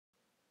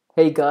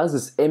Hey guys,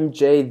 it's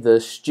MJ,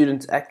 the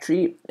student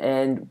actuary,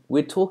 and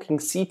we're talking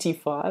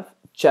CT5,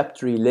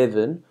 chapter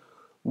 11,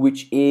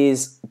 which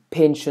is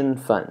pension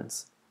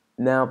funds.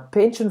 Now,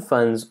 pension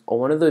funds are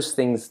one of those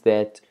things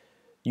that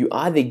you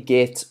either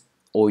get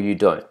or you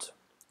don't.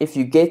 If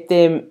you get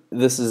them,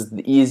 this is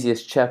the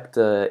easiest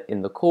chapter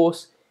in the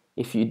course.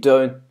 If you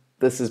don't,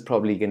 this is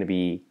probably going to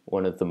be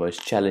one of the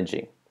most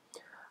challenging.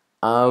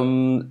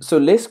 So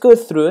let's go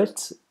through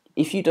it.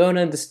 If you don't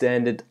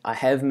understand it, I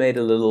have made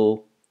a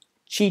little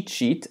cheat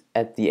sheet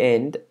at the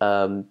end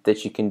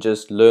that you can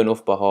just learn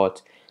off by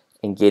heart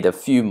and get a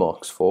few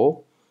marks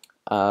for.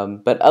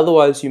 But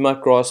otherwise, you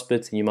might grasp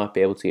it and you might be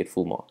able to get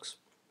full marks.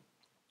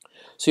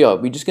 So yeah,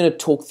 we're just going to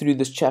talk through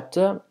this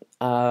chapter.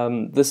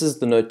 This is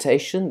the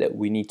notation that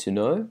we need to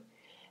know,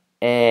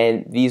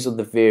 and these are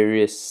the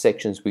various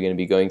sections we're going to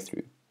be going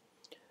through.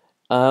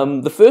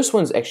 The first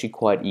one's actually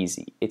quite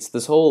easy. It's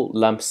this whole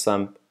lump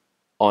sum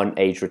on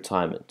age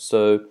retirement.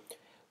 So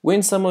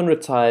when someone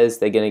retires,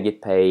 they're going to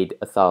get paid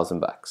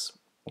 $1,000.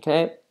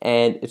 Okay,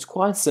 and it's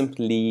quite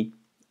simply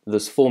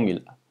this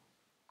formula.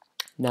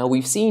 Now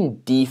we've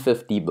seen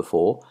D50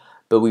 before,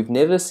 but we've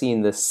never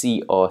seen the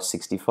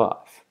CR65.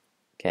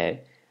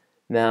 Okay,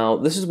 now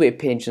this is where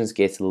pensions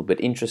get a little bit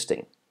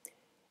interesting,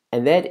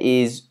 and that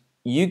is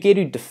you get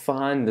to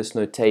define this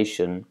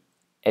notation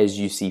as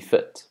you see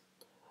fit.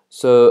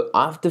 So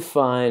I've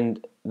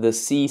defined the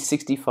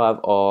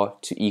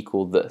C65R to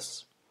equal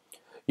this.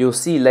 You'll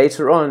see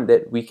later on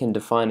that we can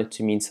define it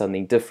to mean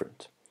something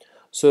different.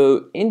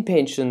 So in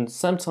pension,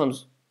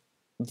 sometimes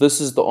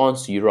this is the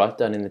answer you write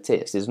down in the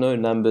test. There's no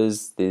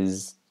numbers,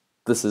 this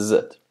is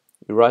it.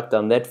 You write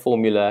down that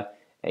formula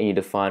and you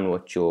define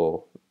what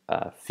your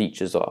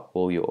features are,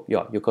 or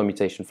your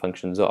commutation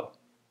functions are.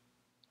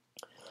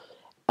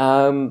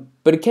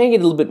 But it can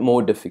get a little bit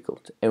more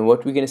difficult, and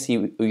what we're going to see,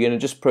 we're going to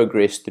just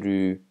progress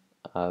through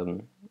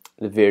the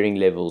varying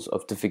levels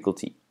of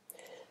difficulty.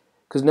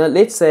 Because now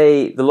let's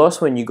say the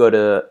last one you got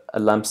a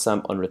lump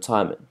sum on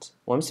retirement.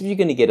 What happens if you're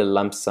going to get a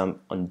lump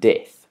sum on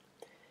death?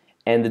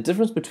 And the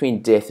difference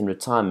between death and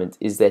retirement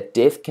is that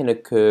death can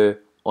occur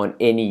on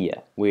any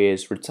year,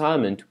 whereas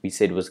retirement we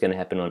said was going to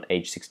happen on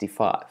age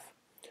 65.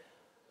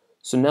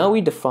 So now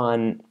we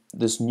define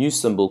this new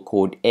symbol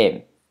called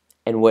M.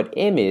 And what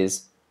M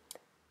is,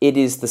 it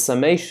is the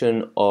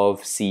summation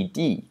of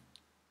CD.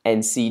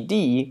 And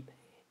CD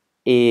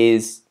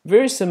is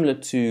very similar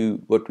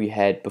to what we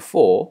had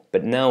before,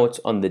 but now it's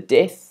on the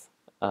death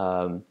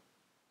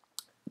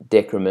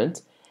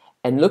decrement.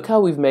 And look how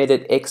we've made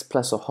it x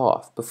plus a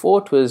half.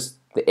 Before it was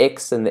the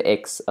x and the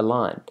x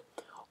aligned.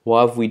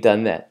 Why have we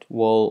done that?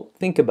 Well,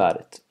 think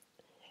about it.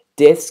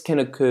 Deaths can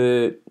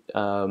occur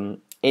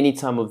any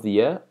time of the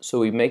year, so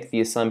we make the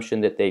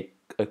assumption that they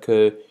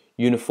occur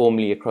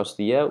uniformly across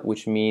the year,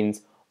 which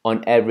means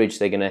on average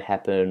they're going to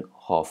happen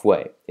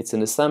halfway. It's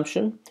an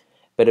assumption,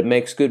 but it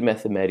makes good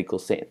mathematical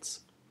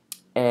sense.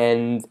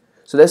 And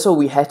so that's why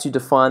we had to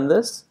define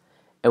this,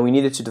 and we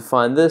needed to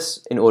define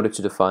this in order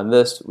to define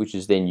this, which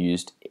is then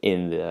used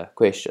in the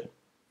question.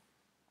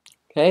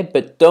 Okay,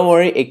 but don't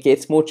worry, it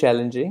gets more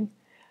challenging.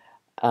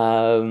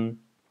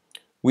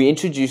 We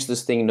introduced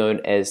this thing known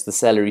as the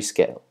salary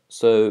scale.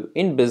 So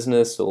in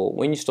business, or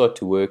when you start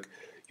to work,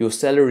 your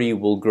salary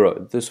will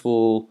grow. This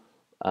will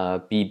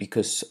be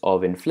because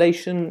of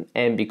inflation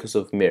and because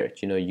of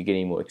merit. You know, you're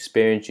getting more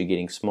experience, you're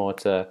getting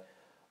smarter,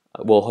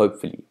 well,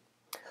 hopefully.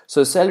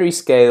 So salary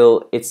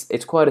scale,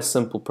 it's quite a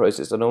simple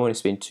process. I don't want to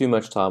spend too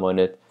much time on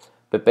it,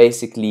 but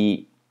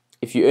basically,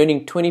 if you're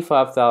earning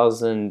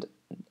 25,000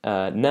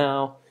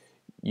 now,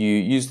 you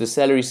use the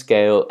salary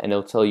scale, and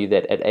it'll tell you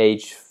that at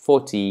age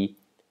 40,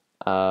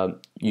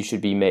 you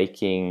should be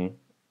making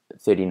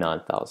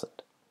 39,000.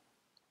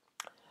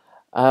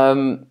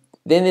 Then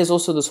there's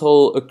also this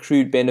whole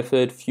accrued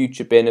benefit,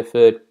 future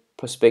benefit,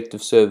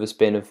 prospective service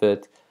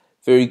benefit.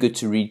 Very good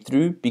to read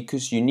through,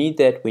 because you need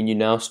that when you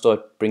now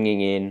start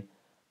bringing in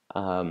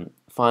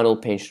final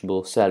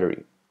pensionable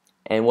salary.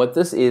 And what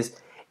this is,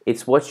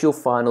 it's what's your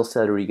final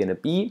salary going to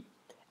be.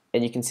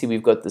 And you can see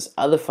we've got this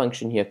other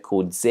function here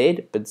called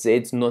Z, but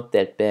Z's not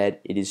that bad.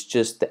 It is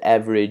just the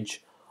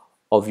average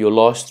of your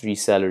last three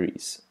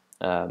salaries,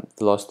 the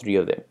last three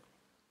of them.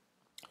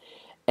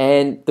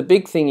 And the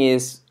big thing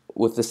is,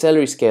 with the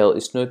salary scale,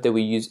 is note that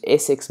we use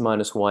SX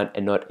minus 1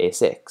 and not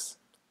SX.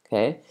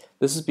 Okay,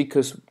 this is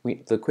because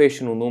the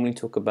question will normally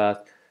talk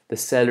about the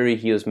salary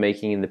he was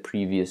making in the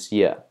previous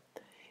year.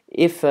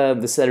 If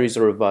the salaries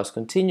are revised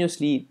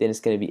continuously, then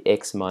it's going to be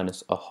X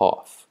minus a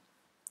half.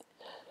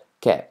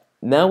 Okay,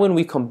 now when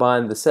we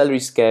combine the salary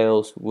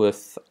scales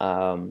with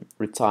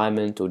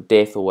retirement or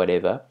death or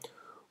whatever,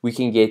 we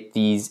can get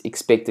these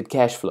expected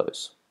cash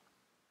flows.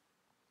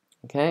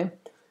 Okay,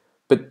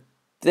 but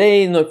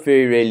they're not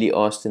very rarely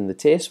asked in the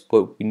test.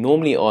 What we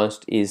normally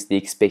asked is the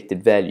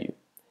expected value.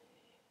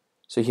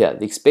 So here,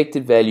 the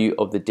expected value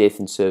of the death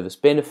and service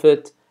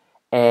benefit.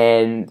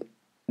 And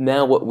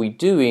now what we're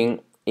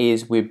doing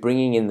is we're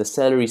bringing in the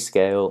salary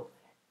scale,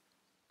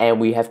 and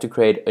we have to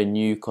create a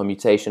new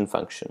commutation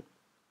function.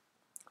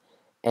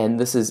 And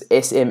this is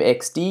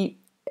SMXD,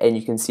 and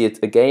you can see it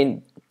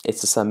again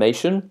it's a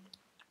summation.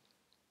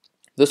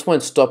 This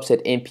one stops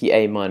at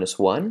MPA minus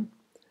 1,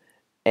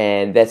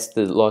 and that's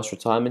the last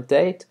retirement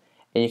date.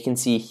 And you can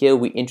see here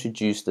we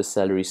introduce the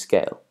salary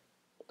scale.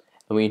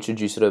 And we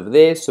introduce it over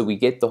there, so we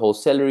get the whole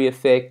salary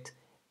effect,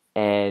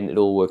 and it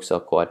all works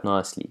out quite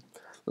nicely.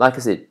 Like I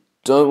said,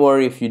 don't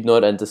worry if you're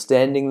not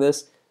understanding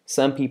this.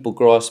 Some people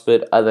grasp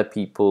it, other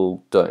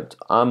people don't.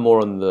 I'm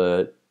more on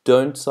the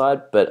don't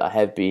side, but I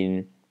have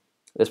been,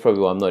 that's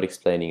probably why I'm not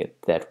explaining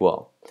it that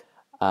well.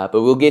 But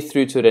we'll get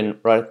through to it, and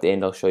right at the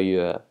end I'll show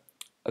you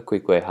a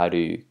quick way how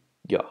to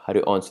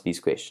answer these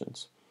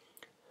questions.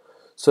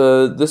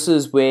 So this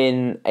is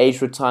when age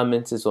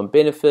retirement is on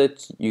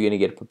benefit. You're going to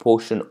get a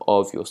proportion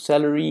of your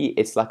salary.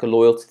 It's like a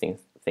loyalty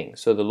thing.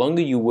 So the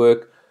longer you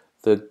work,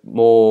 the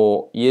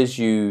more years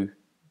you're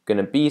going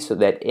to be. So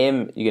that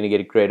M, you're going to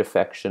get a greater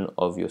fraction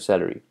of your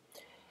salary.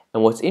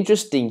 And what's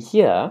interesting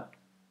here,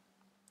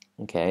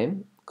 okay,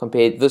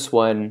 compare this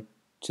one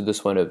to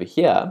this one over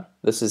here.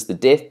 This is the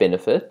death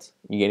benefit.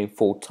 You're getting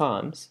 4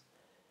 times.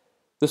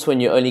 This one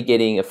you're only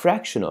getting a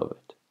fraction of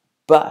it.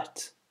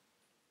 But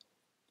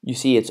you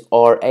see it's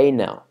RA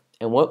now.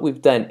 And what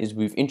we've done is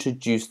we've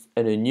introduced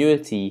an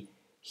annuity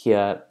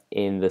here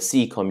in the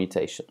C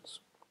commutations.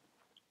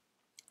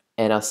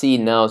 And our C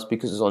now is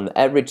because it's on the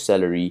average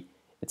salary,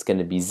 it's going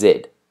to be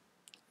Z.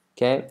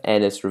 Okay,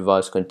 and it's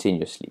revised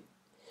continuously.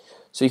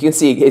 So you can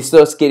see it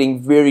starts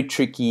getting very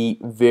tricky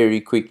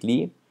very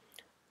quickly.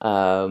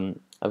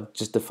 I've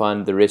just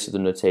defined the rest of the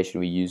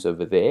notation we use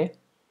over there.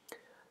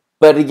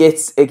 But it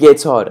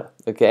gets harder,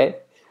 okay?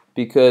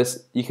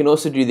 Because you can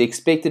also do the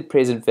expected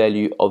present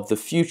value of the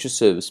future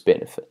service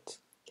benefit,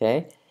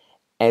 okay?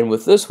 And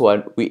with this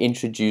one, we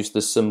introduce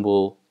the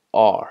symbol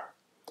R.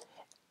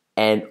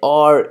 And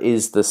R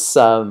is the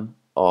sum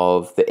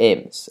of the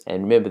M's.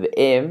 And remember the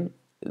M,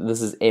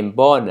 this is M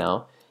bar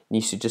now,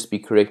 needs to just be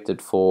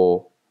corrected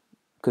for,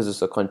 because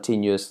it's a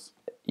continuous,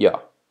 yeah.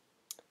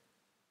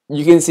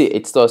 You can see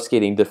it starts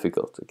getting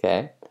difficult,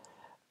 okay?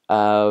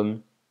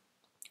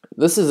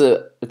 This is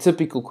a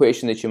typical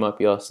question that you might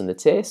be asked in the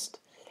test.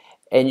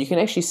 And you can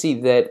actually see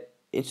that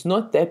it's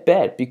not that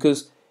bad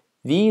because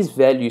these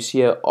values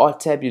here are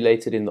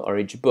tabulated in the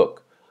Orange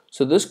book.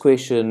 So this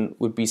question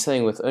would be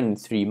saying with only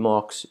 3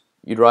 marks,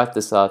 you'd write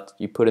this out,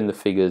 you put in the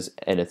figures,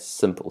 and it's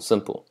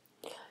simple.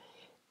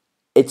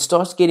 It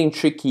starts getting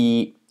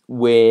tricky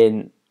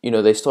when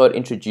they start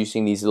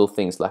introducing these little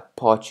things like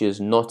part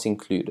years not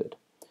included.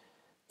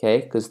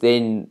 Okay, because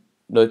then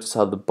notice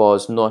how the bar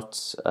is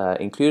not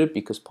included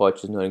because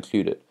part years not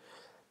included.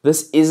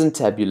 This isn't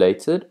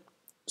tabulated.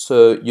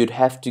 So you'd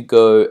have to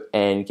go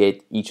and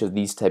get each of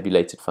these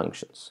tabulated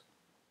functions.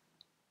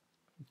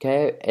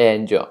 Okay,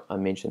 and yeah, I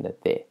mentioned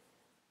that there.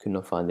 Could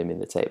not find them in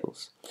the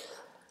tables.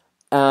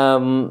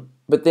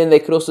 But then they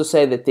could also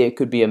say that there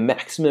could be a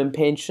maximum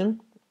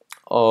pension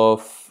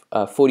of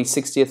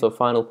 40/60th of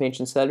final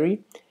pension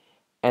salary.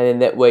 And then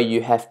that way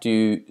you have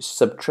to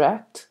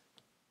subtract.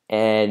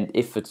 And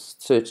if it's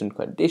certain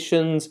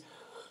conditions.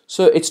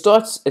 So it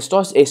starts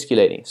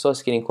escalating. It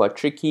starts getting quite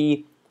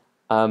tricky.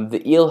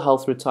 The ill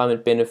health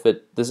retirement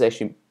benefit, this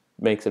actually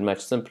makes it much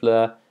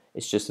simpler.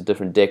 It's just a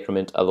different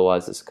decrement,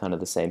 otherwise it's kind of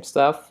the same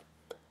stuff.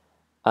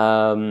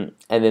 And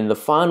then the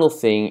final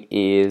thing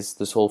is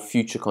this whole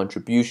future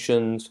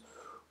contributions,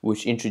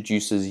 which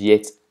introduces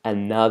yet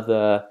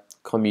another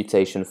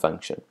commutation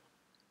function.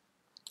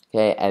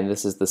 Okay, and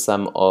this is the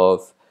sum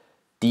of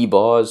D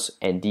bars,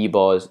 and D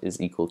bars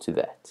is equal to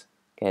that.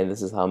 Okay, and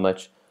this is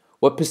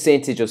what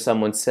percentage of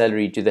someone's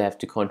salary do they have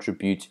to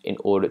contribute in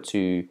order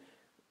to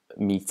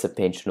meets a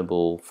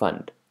pensionable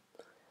fund.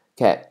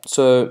 Okay,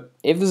 so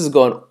if this has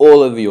gone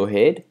all over your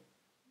head,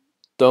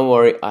 don't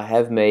worry, I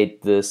have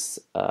made this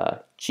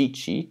cheat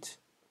sheet.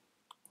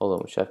 Hold on,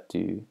 which I have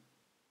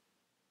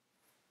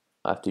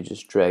to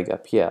just drag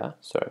up here.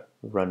 Sorry,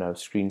 run out of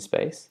screen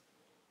space.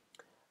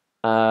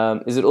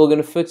 Is it all going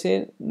to fit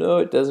in? No,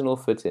 it doesn't all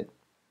fit in.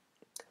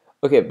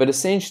 Okay, but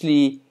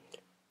essentially,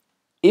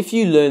 if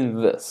you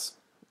learn this,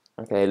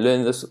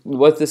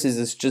 what this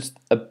is just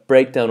a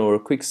breakdown or a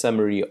quick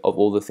summary of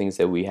all the things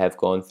that we have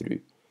gone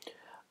through.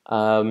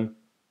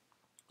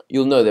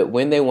 You'll know that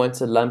when they want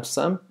a lump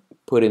sum,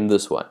 put in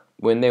this one.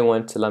 When they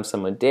want a lump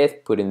sum on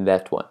death, put in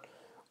that one.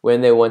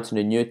 When they want an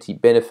annuity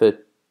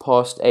benefit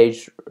past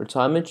age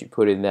retirement, you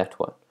put in that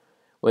one.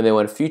 When they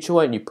want a future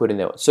one, you put in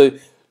that one. So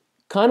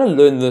kind of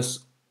learn this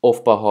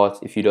off by heart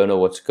if you don't know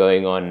what's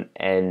going on,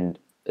 and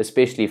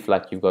especially if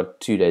you've got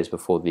 2 days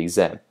before the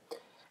exam.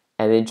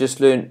 And then just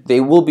learn,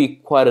 there will be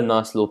quite a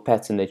nice little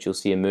pattern that you'll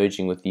see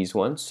emerging with these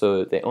ones,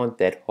 so they aren't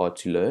that hard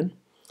to learn.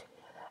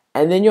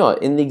 And then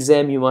in the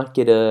exam you might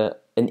get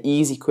an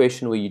easy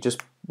question where you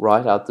just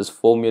write out this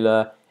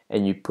formula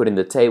and you put in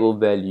the table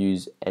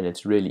values and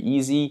it's really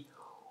easy.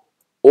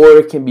 Or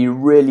it can be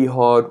really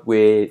hard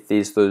where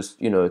there's those,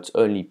 it's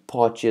only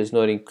part years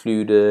not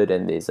included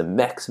and there's a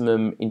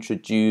maximum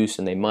introduced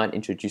and they might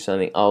introduce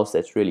something else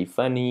that's really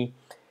funny.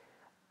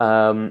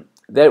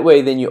 That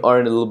way then you are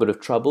in a little bit of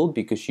trouble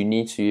because you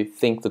need to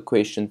think the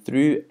question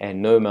through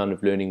and no amount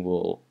of learning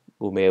will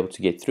be able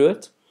to get through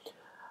it.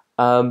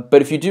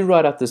 But if you do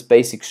write out this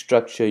basic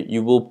structure,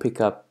 you will pick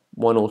up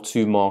 1 or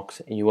 2 marks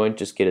and you won't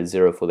just get a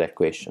 0 for that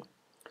question.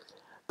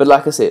 But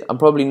like I said, I'm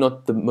probably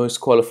not the most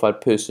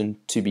qualified person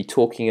to be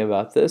talking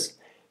about this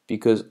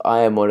because I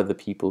am one of the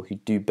people who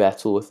do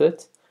battle with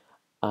it.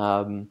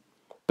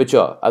 But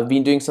yeah, I've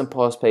been doing some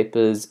past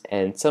papers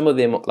and some of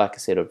them, like I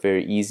said, are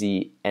very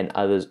easy and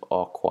others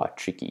are quite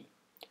tricky.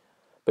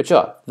 But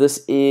yeah,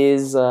 this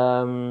is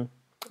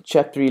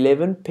Chapter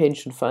 11,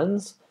 Pension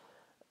Funds.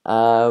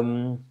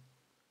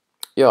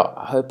 Yeah,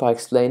 I hope I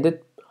explained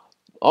it.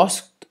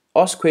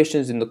 Ask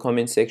questions in the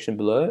comment section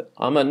below.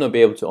 I might not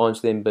be able to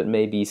answer them, but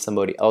maybe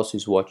somebody else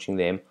who's watching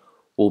them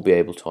will be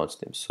able to answer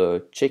them.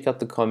 So check out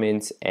the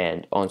comments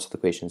and answer the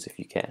questions if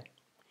you can.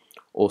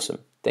 Awesome.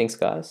 Thanks,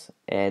 guys,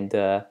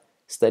 and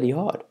study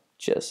hard.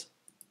 Cheers.